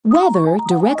Weather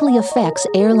directly affects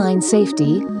airline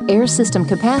safety, air system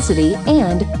capacity,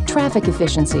 and traffic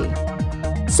efficiency.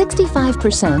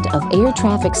 65% of air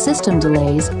traffic system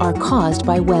delays are caused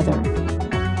by weather.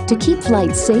 To keep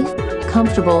flights safe,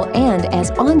 comfortable, and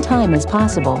as on time as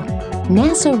possible,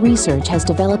 NASA research has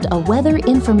developed a weather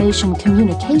information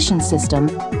communication system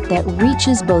that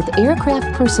reaches both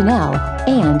aircraft personnel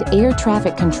and air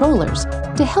traffic controllers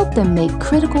to help them make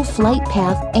critical flight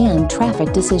path and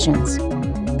traffic decisions.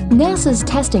 NASA's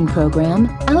testing program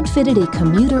outfitted a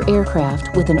commuter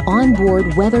aircraft with an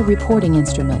onboard weather reporting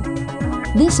instrument.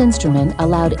 This instrument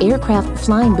allowed aircraft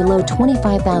flying below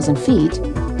 25,000 feet,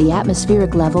 the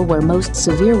atmospheric level where most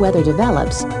severe weather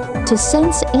develops, to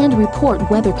sense and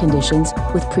report weather conditions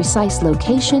with precise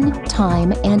location,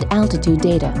 time, and altitude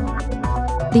data.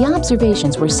 The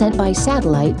observations were sent by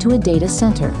satellite to a data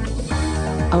center.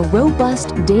 A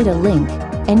robust data link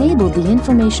enabled the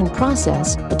information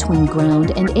process between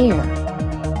ground and air.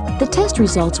 The test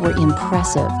results were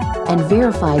impressive and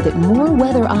verified that more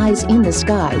weather eyes in the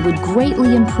sky would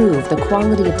greatly improve the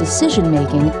quality of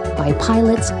decision-making by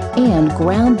pilots and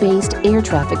ground-based air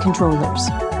traffic controllers.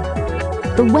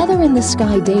 The weather in the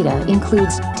sky data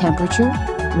includes temperature,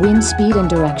 wind speed and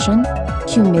direction,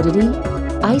 humidity,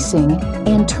 icing,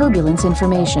 and turbulence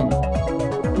information.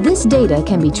 This data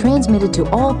can be transmitted to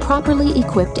all properly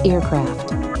equipped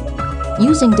aircraft.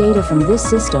 Using data from this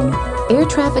system, air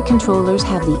traffic controllers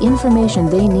have the information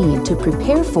they need to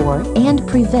prepare for and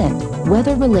prevent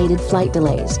weather-related flight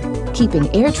delays,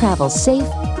 keeping air travel safe,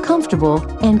 comfortable,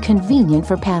 and convenient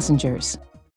for passengers.